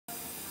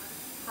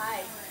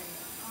Hi,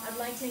 I'd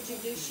like to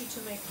introduce you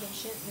to my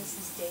patient,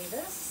 Mrs.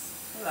 Davis.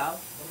 Hello.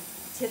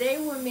 Today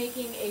we're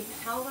making a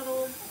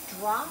palatal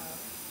drop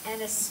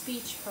and a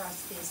speech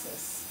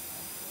prosthesis.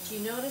 Do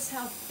you notice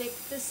how thick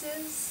this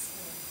is?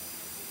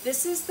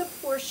 This is the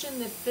portion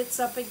that fits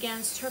up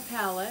against her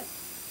palate.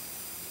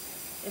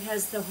 It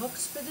has the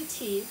hooks for the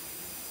teeth,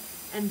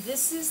 and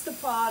this is the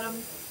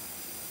bottom,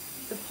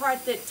 the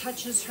part that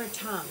touches her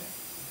tongue.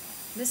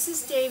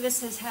 Mrs.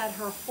 Davis has had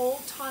her whole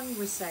tongue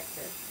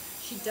resected.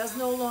 She does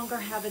no longer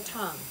have a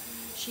tongue.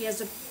 She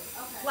has a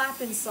flap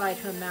inside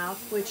her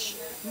mouth which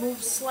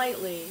moves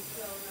slightly,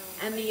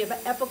 and the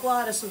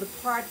epiglottis, or the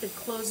part that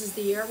closes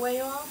the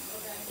airway off,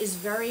 is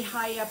very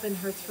high up in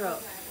her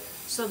throat.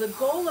 So the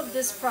goal of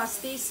this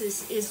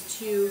prosthesis is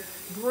to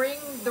bring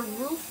the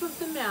roof of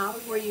the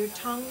mouth, where your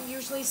tongue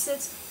usually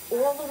sits,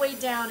 all the way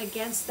down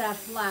against that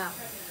flap,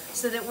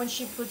 so that when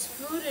she puts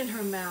food in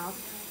her mouth,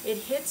 it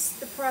hits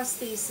the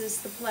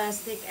prosthesis, the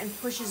plastic, and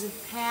pushes it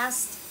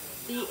past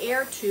the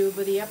air tube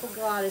or the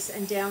epiglottis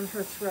and down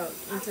her throat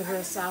into her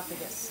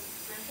esophagus.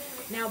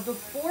 Now,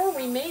 before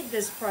we made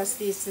this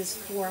prosthesis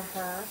for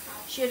her,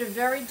 she had a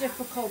very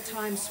difficult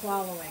time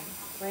swallowing,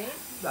 right?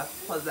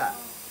 What's that?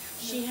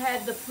 She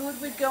had, the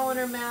food would go in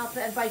her mouth,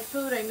 and by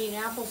food I mean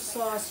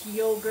applesauce,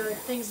 yogurt,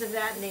 things of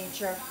that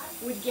nature,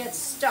 would get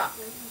stuck.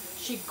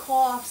 She'd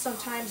cough,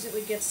 sometimes it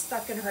would get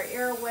stuck in her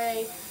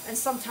airway, and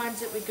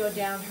sometimes it would go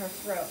down her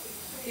throat.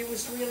 There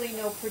was really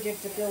no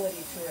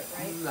predictability to it,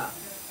 right? No.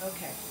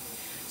 Okay.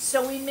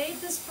 So we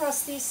made this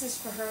prosthesis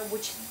for her,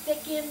 which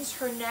thickens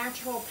her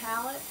natural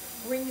palate,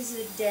 brings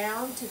it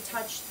down to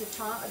touch the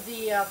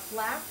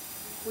flap,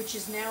 which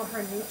is now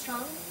her new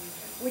tongue,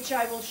 which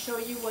I will show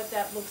you what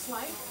that looks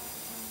like.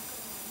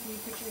 Can you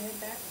put your head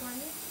back for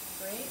me?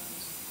 Great.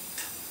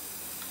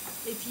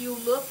 If you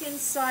look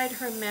inside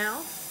her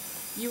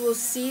mouth, you will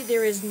see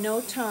there is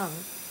no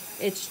tongue.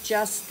 It's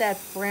just that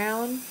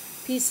brown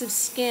piece of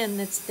skin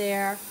that's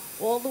there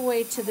all the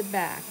way to the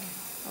back.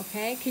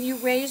 Okay, can you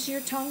raise your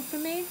tongue for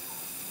me?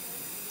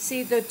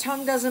 See, the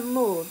tongue doesn't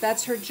move.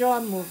 That's her jaw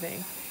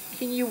moving.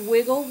 Can you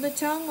wiggle the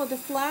tongue or the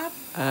flap?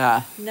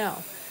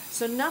 No.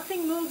 So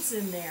nothing moves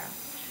in there.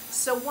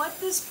 So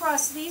what this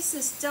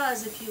prosthesis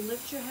does, if you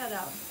lift your head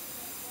up,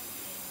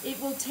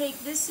 it will take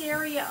this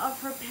area of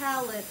her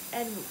palate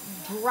and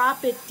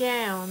drop it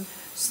down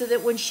so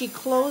that when she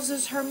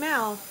closes her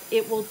mouth,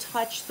 it will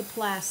touch the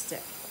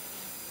plastic.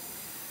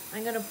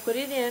 I'm going to put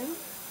it in.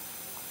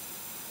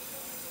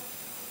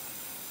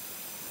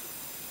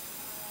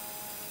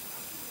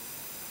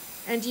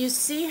 And do you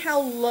see how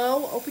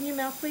low, open your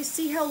mouth please,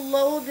 see how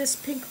low this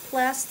pink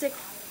plastic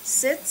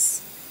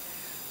sits?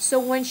 So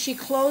when she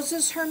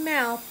closes her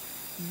mouth,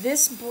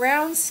 this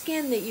brown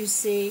skin that you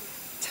see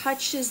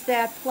touches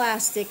that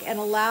plastic and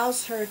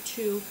allows her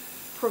to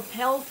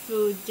propel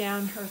food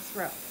down her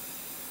throat.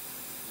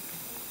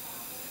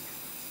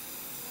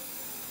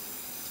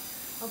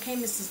 Okay,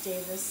 Mrs.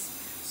 Davis,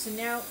 so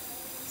now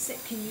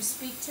can you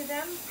speak to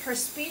them? Her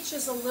speech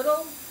is a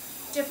little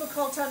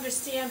difficult to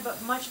understand, but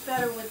much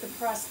better with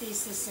the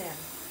prosthesis in.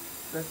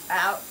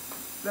 Without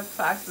the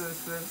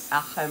prosthesis,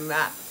 I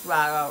cannot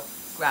swallow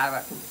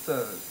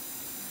food.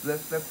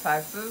 With the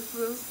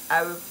prosthesis,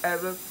 I was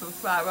able to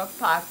swallow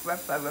pasta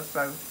for the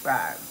first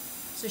time.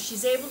 So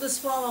she's able to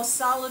swallow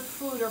solid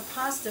food or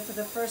pasta for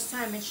the first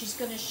time, and she's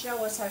going to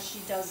show us how she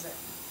does it.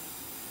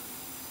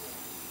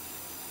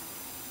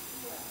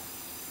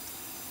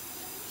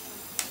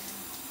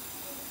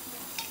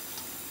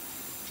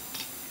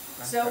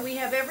 So we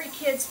have every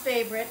kid's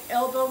favorite,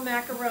 elbow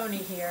macaroni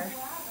here.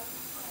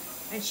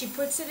 And she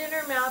puts it in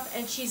her mouth,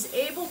 and she's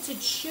able to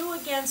chew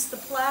against the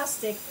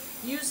plastic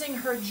using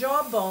her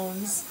jaw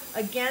bones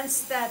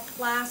against that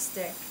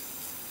plastic.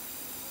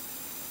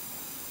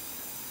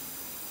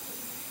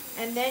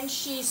 And then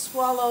she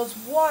swallows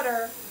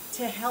water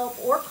to help,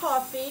 or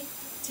coffee,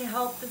 to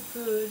help the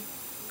food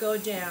go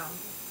down.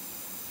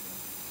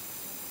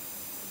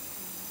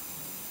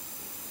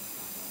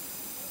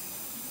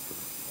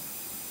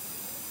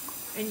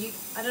 And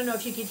I don't know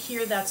if you could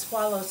hear that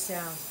swallow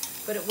sound,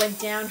 but it went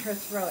down her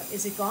throat.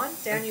 Is it gone?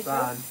 Down your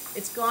throat?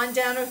 It's gone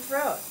down her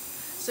throat.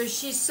 So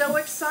she's so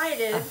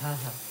excited.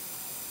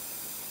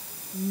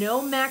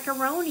 No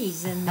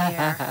macaronis in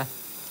there.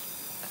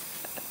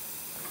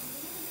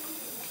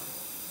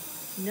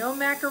 No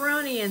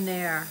macaroni in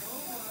there.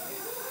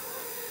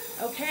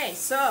 Okay,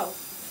 so,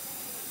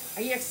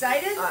 are you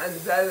excited? I'm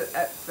very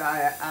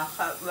excited. I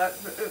can't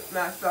let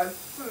my son's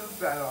food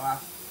go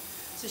off.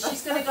 So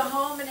she's going to go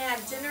home and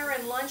have dinner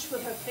and lunch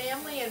with her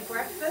family and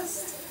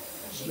breakfast.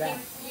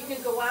 You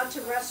can go out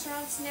to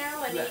restaurants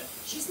now and eat.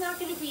 She's not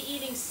going to be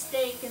eating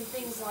steak and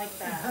things like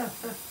that.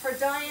 Her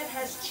diet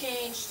has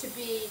changed to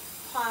be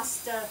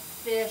pasta,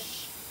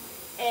 fish,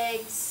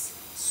 eggs,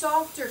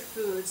 softer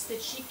foods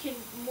that she can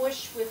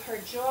mush with her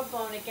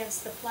jawbone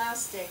against the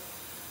plastic.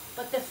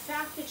 But the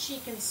fact that she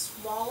can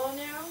swallow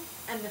now,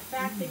 and the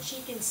fact that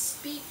she can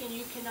speak and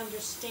you can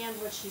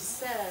understand what she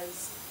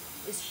says,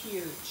 is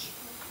huge.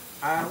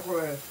 I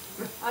agree.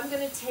 I'm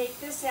going to take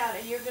this out,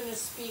 and you're going to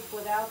speak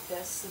without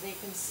this so they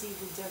can see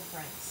the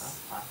difference.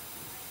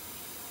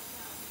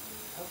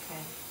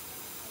 Okay.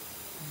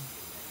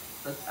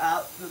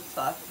 Without the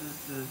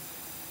prosthesis,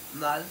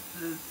 my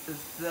speech is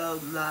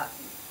still not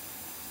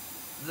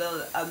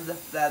really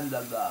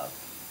understandable.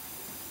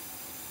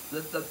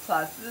 With the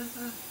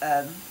prosthesis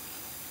and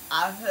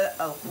I hear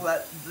a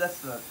great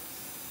difference.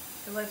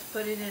 So let's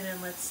put it in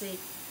and let's see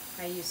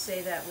how you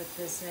say that with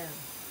this in.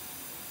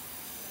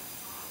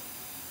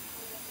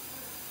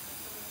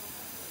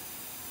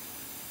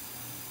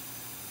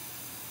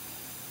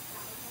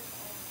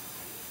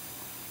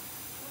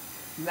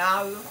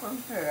 Now you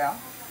can hear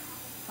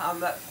how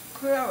much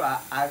clearer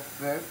I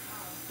think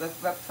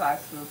with the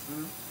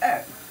prosthesis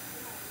in.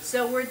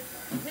 So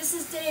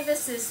Mrs.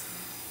 Davis is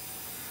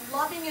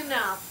loving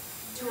enough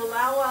to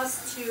allow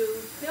us to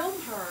film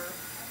her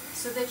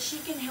so that she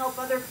can help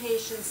other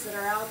patients that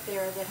are out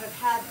there that have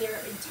had their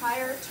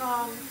entire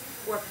tongue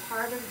or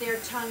part of their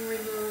tongue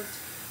removed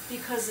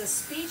because a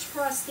speech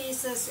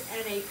prosthesis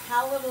and a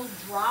palatal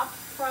drop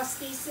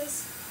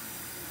prosthesis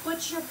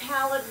puts your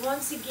palate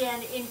once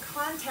again in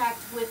contact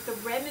with the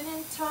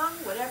remnant tongue,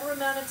 whatever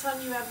amount of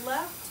tongue you have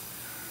left,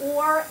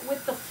 or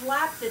with the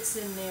flap that's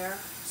in there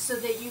so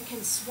that you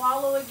can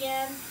swallow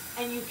again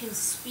and you can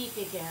speak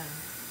again.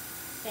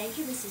 Thank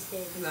you, Mrs.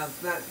 Davis. No,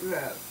 not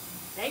good.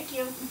 Thank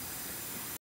you.